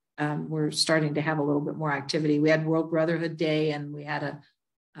 And we're starting to have a little bit more activity. We had World Brotherhood Day, and we had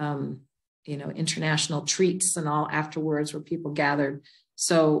international treats and all afterwards where people gathered.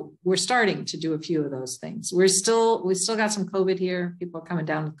 So we're starting to do a few of those things. We still got some COVID here. People are coming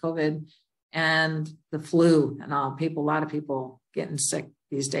down with COVID and the flu and all. A lot of people getting sick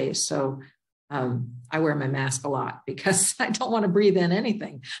these days. So I wear my mask a lot because I don't want to breathe in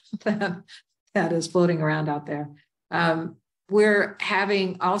anything that is floating around out there. We're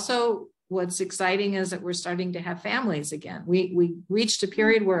having also, what's exciting is that we're starting to have families again. We reached a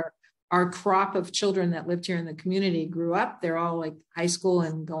period where our crop of children that lived here in the community grew up. They're all like high school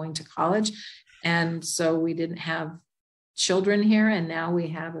and going to college. And so we didn't have children here. And now we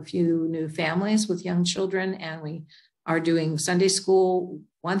have a few new families with young children. And we are doing Sunday school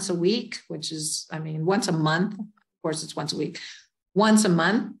once a week, once a month. Of course, it's once a week, once a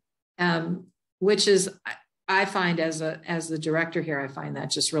month, which is, I find as the director here, I find that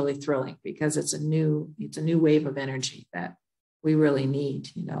just really thrilling because it's a new wave of energy that we really need.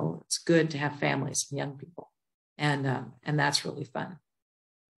 It's good to have families and young people, and that's really fun.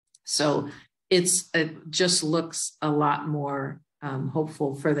 So it just looks a lot more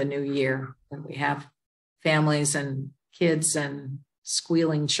hopeful for the new year when we have families and kids and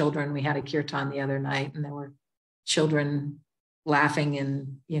squealing children. We had a kirtan the other night, and there were children laughing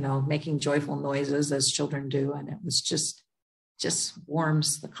and making joyful noises as children do, and it was just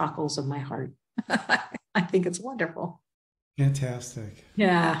warms the cockles of my heart. I think it's wonderful. Fantastic.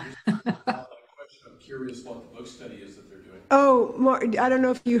 Yeah. I'm curious what the book study is that they're doing. Oh, Mark, I don't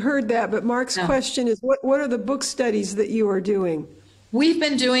know if you heard that, but Mark's question is, what are the book studies that you are doing? We've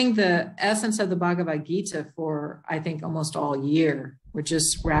been doing the essence of the Bhagavad Gita for, I think, almost all year. We're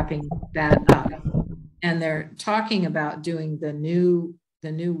just wrapping that up. And they're talking about doing the new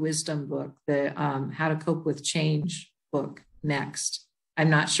wisdom book, the How to Cope with Change book next. I'm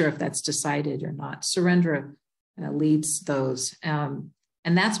not sure if that's decided or not. Surendra leads those. And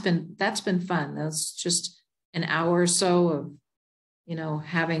that's been fun. That's just an hour or so of,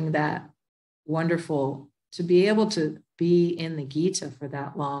 having that wonderful, to be able to be in the Gita for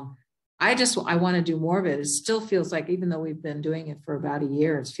that long. I want to do more of it. It still feels like, even though we've been doing it for about a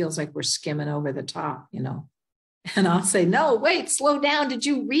year, it feels like we're skimming over the top, and I'll say, no, wait, slow down. Did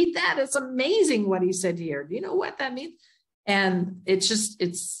you read that? It's amazing what he said here. Do you know what that means? And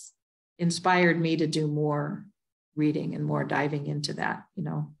it's inspired me to do more reading and more diving into that,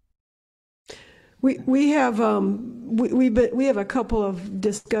 We have a couple of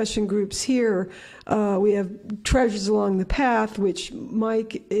discussion groups here. We have Treasures Along the Path, which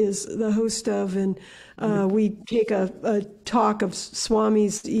Mike is the host of, and we take a talk of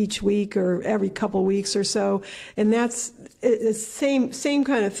Swamis each week or every couple weeks or so, and that's the same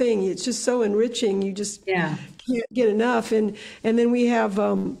kind of thing. It's just so enriching. You just can't get enough. And then we have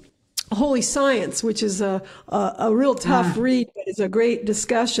Holy Science, which is a real tough read, but it's a great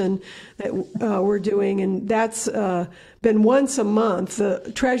discussion that we're doing, and that's been once a month.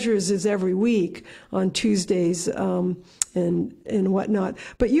 The Treasures is every week on Tuesdays and whatnot.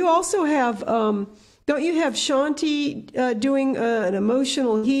 But you also have, don't you have Shanti doing an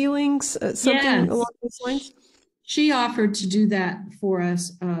emotional healing, something along those lines? She offered to do that for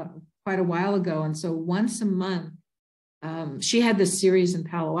us quite a while ago, and so once a month, she had this series in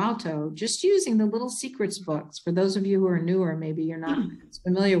Palo Alto, just using the Little Secrets books. For those of you who are newer, maybe you're not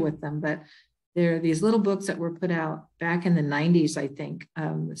familiar with them, but there are these little books that were put out back in the 90s, I think,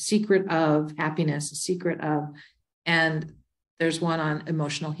 The Secret of Happiness, The Secret of, and there's one on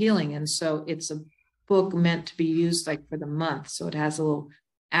emotional healing. And so it's a book meant to be used like for the month. So it has a little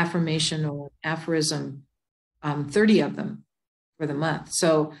affirmation or aphorism, 30 of them for the month.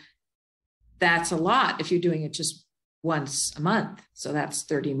 So that's a lot if you're doing it just once a month. So that's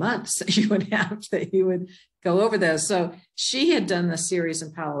 30 months that you would have that you would go over those. So she had done the series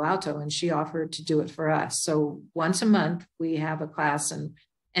in Palo Alto and she offered to do it for us. So once a month we have a class, and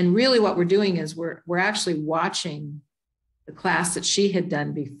really what we're doing is we're actually watching the class that she had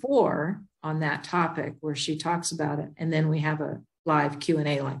done before on that topic where she talks about it. And then we have a live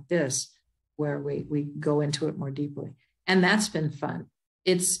Q&A like this where we go into it more deeply. And that's been fun.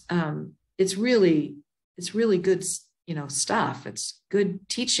 It's really good, stuff. It's good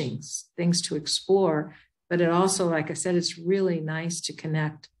teachings, things to explore. But it also, like I said, it's really nice to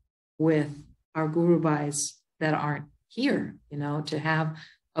connect with our Guru Bhais that aren't here, to have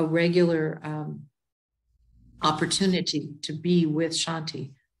a regular opportunity to be with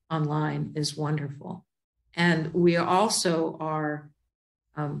Shanti online is wonderful. And we also are,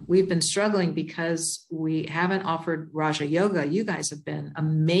 we've been struggling because we haven't offered Raja Yoga. You guys have been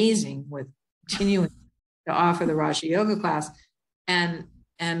amazing with continuing to offer the Raja Yoga class. And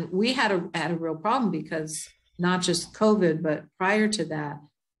we had a real problem because not just COVID, but prior to that,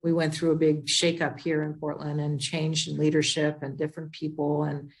 we went through a big shakeup here in Portland and change in leadership and different people.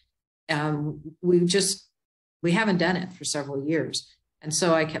 And we haven't done it for several years. And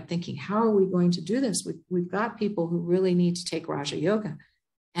so I kept thinking, how are we going to do this? We've got people who really need to take Raja Yoga.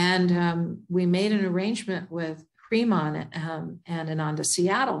 And we made an arrangement with Fremont and Ananda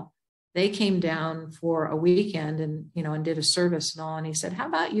Seattle. They came down for a weekend and did a service and all. And he said, how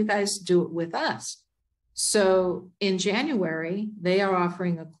about you guys do it with us? So in January, they are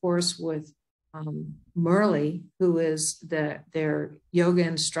offering a course with Murli, who is their yoga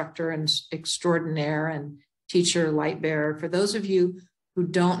instructor and extraordinaire and teacher, light bearer. For those of you who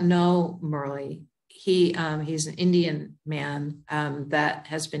don't know Murli, he's an Indian man that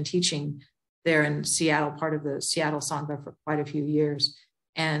has been teaching there in Seattle, part of the Seattle Sangha for quite a few years.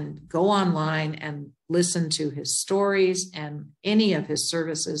 And go online and listen to his stories and any of his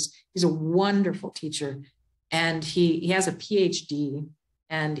services. He's a wonderful teacher. And he has a PhD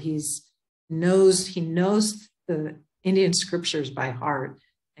and he knows the Indian scriptures by heart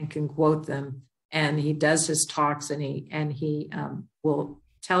and can quote them. And he does his talks and he will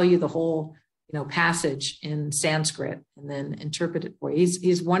tell you the whole passage in Sanskrit and then interpret it for you.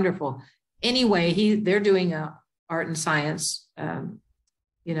 He's wonderful. Anyway, they're doing a art and science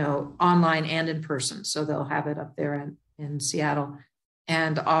online and in person. So they'll have it up there in Seattle,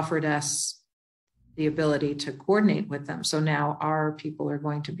 and offered us the ability to coordinate with them. So now our people are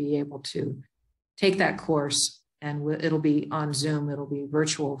going to be able to take that course, and it'll be on Zoom. It'll be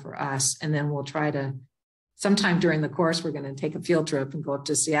virtual for us. And then we'll try to, sometime during the course, we're going to take a field trip and go up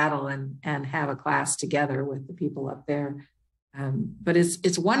to Seattle and have a class together with the people up there. But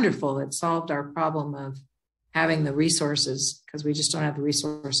it's wonderful. It solved our problem of having the resources, because we just don't have the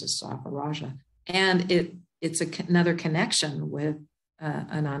resources to offer Raja. And it's another connection with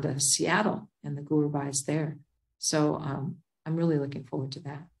Ananda Seattle and the Guru Bhais there. So I'm really looking forward to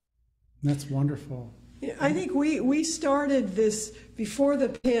that. That's wonderful. Yeah, I think we started this before the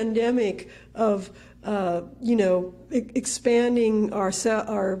pandemic of expanding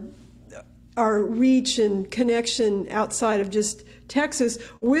our reach and connection outside of just Texas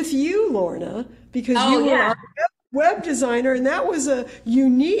with you, Lorna, because you were our web designer, and that was a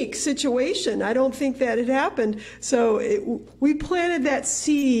unique situation. I don't think that had happened. So we planted that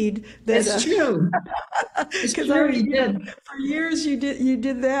seed. That's true. Because for years you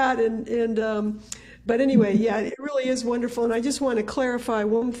did that, and but anyway, yeah, it really is wonderful. And I just want to clarify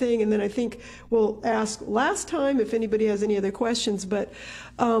one thing, and then I think we'll ask last time if anybody has any other questions. But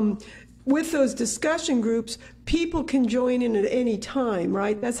with those discussion groups, people can join in at any time,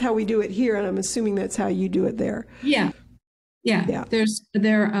 right? That's how we do it here, and I'm assuming that's how you do it there. Yeah. Yes,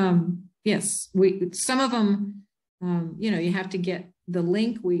 some of them, you have to get the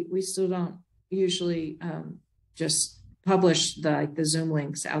link. We still don't usually just publish the Zoom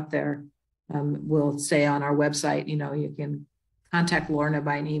links out there. We'll say on our website, you can contact Lorna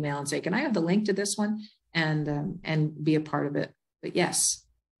by an email and say, can I have the link to this one, and be a part of it. But yes.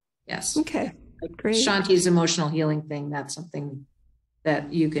 Okay, great. Shanti's emotional healing thing, that's something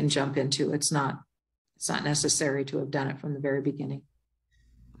that you can jump into. It's not necessary to have done it from the very beginning.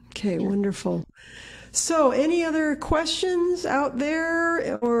 Okay, wonderful. So any other questions out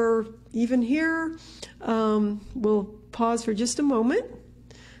there or even here? We'll pause for just a moment,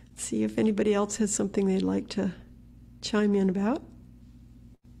 see if anybody else has something they'd like to chime in about.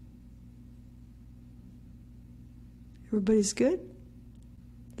 Everybody's good?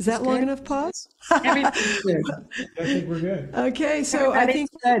 Is that long enough pause? Everything's good. I think we're good. Okay, so I think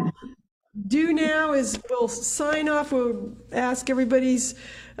do now is we'll sign off. We'll ask everybody's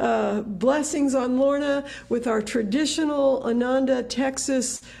blessings on Lorna with our traditional Ananda,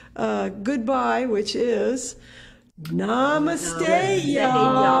 Texas goodbye, which is Namaste,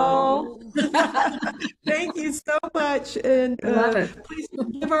 y'all. Thank you so much. And please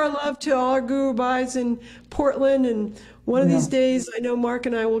give our love to all our Guru Bhais in Portland. And one of these days, I know Mark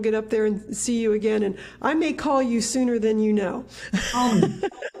and I will get up there and see you again. And I may call you sooner than you know. Call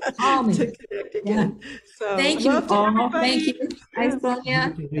me. To connect again. Yeah. So, thank you all. Thank you. Hi,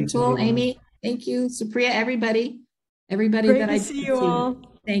 Sonia, Atul, Amy. Thank you, Supriya, everybody. Everybody great that to I see you all.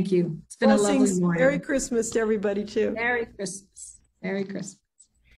 Thank you. It's been Blessings. a lovely morning. Merry Christmas to everybody, too. Merry Christmas. Merry Christmas.